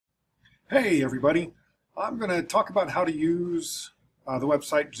Hey everybody, I'm going to talk about how to use the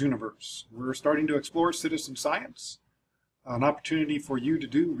website Zooniverse. We're starting to explore citizen science, an opportunity for you to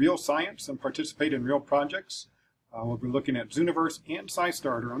do real science and participate in real projects. We'll be looking at Zooniverse and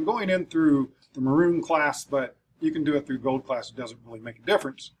SciStarter. I'm going in through the maroon class, but you can do it through gold class. It doesn't really make a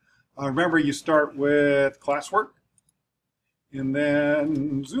difference. Remember, you start with classwork, and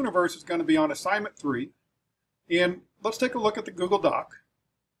then Zooniverse is going to be on assignment 3. And let's take a look at the Google Doc.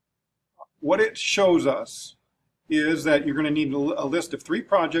 What it shows us is that you're going to need a list of 3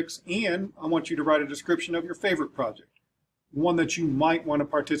 projects, and I want you to write a description of your favorite project, one that you might want to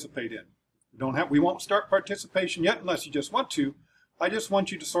participate in. We won't start participation yet unless you just want to. I just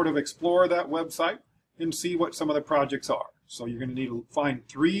want you to sort of explore that website and see what some of the projects are. So you're going to need to find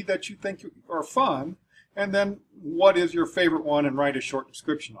 3 that you think are fun, and then what is your favorite one, and write a short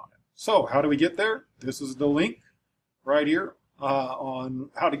description on it. So how do we get there? This is the link right here on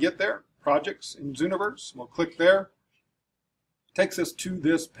how to get there. Projects in Zooniverse. We'll click there. Takes us to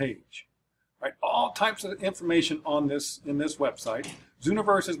this page. Right, all types of information on in this website.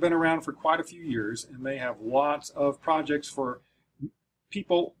 Zooniverse has been around for quite a few years, and they have lots of projects for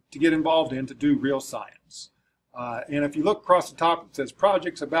people to get involved in to do real science. And if you look across the top, it says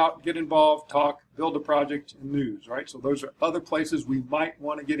projects about, get involved, talk, build a project, and news. Right, so those are other places we might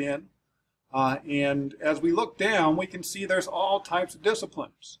want to get in. And as we look down, we can see there's all types of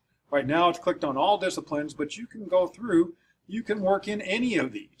disciplines. Right now it's clicked on all disciplines, but you can go through, you can work in any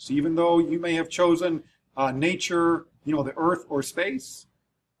of these, even though you may have chosen nature, the earth or space.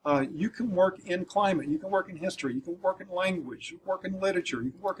 You can work in climate, you can work in history, you can work in language, you can work in literature,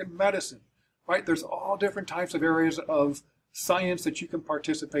 you can work in medicine, right? There's all different types of areas of science that you can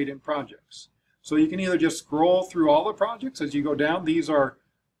participate in projects. So you can either just scroll through all the projects as you go down. These are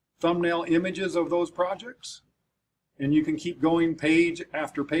thumbnail images of those projects. And you can keep going page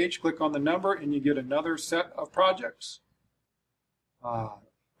after page. Click on the number and you get another set of projects.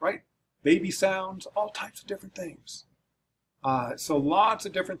 Right? Baby sounds, all types of different things. So lots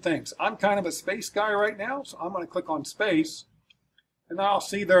of different things. I'm kind of a space guy right now, so I'm going to click on space. And I'll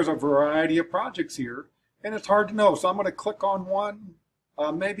see there's a variety of projects here. And it's hard to know, so I'm going to click on one.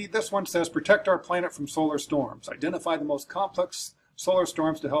 Maybe this one says protect our planet from solar storms. Identify the most complex solar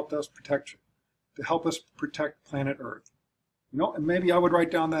storms to help us protect planet Earth. And maybe I would write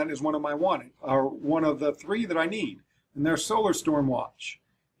down that as one of my one of the 3 that I need. And there's Solar Storm Watch.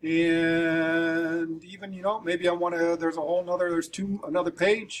 And even, maybe I want to, there's another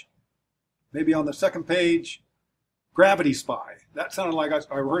page. Maybe on the second page, Gravity Spy. That sounded like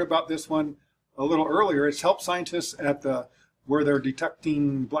I heard about this one a little earlier. It's helped scientists where they're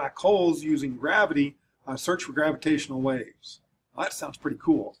detecting black holes using gravity, search for gravitational waves. That sounds pretty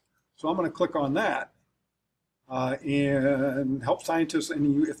cool. So I'm going to click on that and help scientists.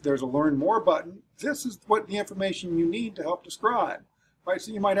 And if there's a learn more button, this is what the information you need to help describe. Right?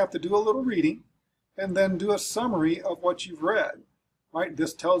 So you might have to do a little reading and then do a summary of what you've read. Right?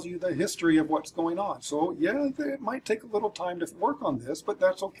 This tells you the history of what's going on. So yeah, it might take a little time to work on this, but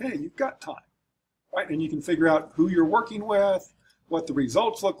that's okay. You've got time. Right? And you can figure out who you're working with, what the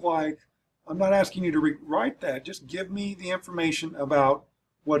results look like. I'm not asking you to rewrite that. Just give me the information about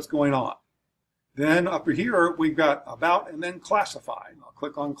what's going on. Then up here we've got about and then classify. I'll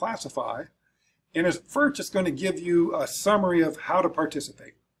click on classify, and as first it's going to give you a summary of how to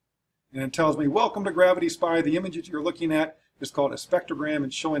participate. And it tells me, welcome to Gravity Spy. The image that you're looking at is called a spectrogram.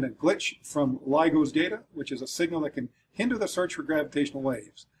 It's showing a glitch from LIGO's data, which is a signal that can hinder the search for gravitational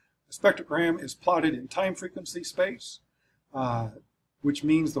waves. The spectrogram is plotted in time frequency space, which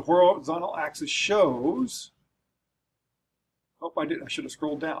means the horizontal axis shows, I should have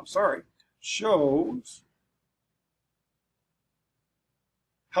scrolled down, sorry. Shows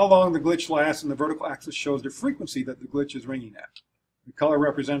how long the glitch lasts, and the vertical axis shows the frequency that the glitch is ringing at. The color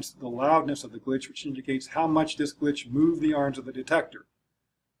represents the loudness of the glitch, which indicates how much this glitch moved the arms of the detector.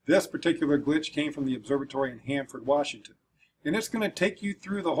 This particular glitch came from the observatory in Hanford, Washington. And it's going to take you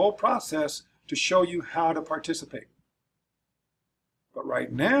through the whole process to show you how to participate. But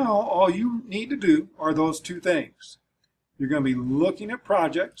right now, all you need to do are those 2 things. You're going to be looking at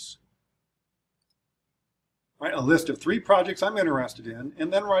projects, right? A list of 3 projects I'm interested in,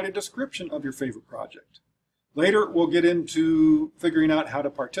 and then write a description of your favorite project. Later, we'll get into figuring out how to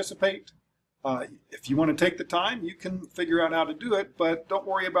participate. If you want to take the time, you can figure out how to do it, but don't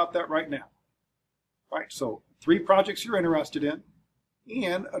worry about that right now. Right? So 3 projects you're interested in,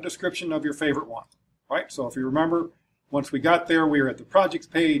 and a description of your favorite one. Right? So if you remember, once we got there, we were at the projects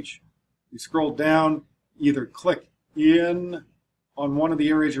page. We scrolled down, either click in on one of the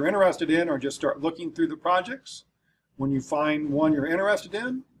areas you're interested in, or just start looking through the projects. When you find one you're interested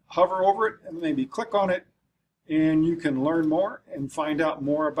in, hover over it and maybe click on it, and you can learn more and find out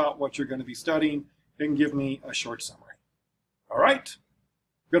more about what you're going to be studying and give me a short summary. All right,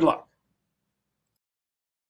 good luck.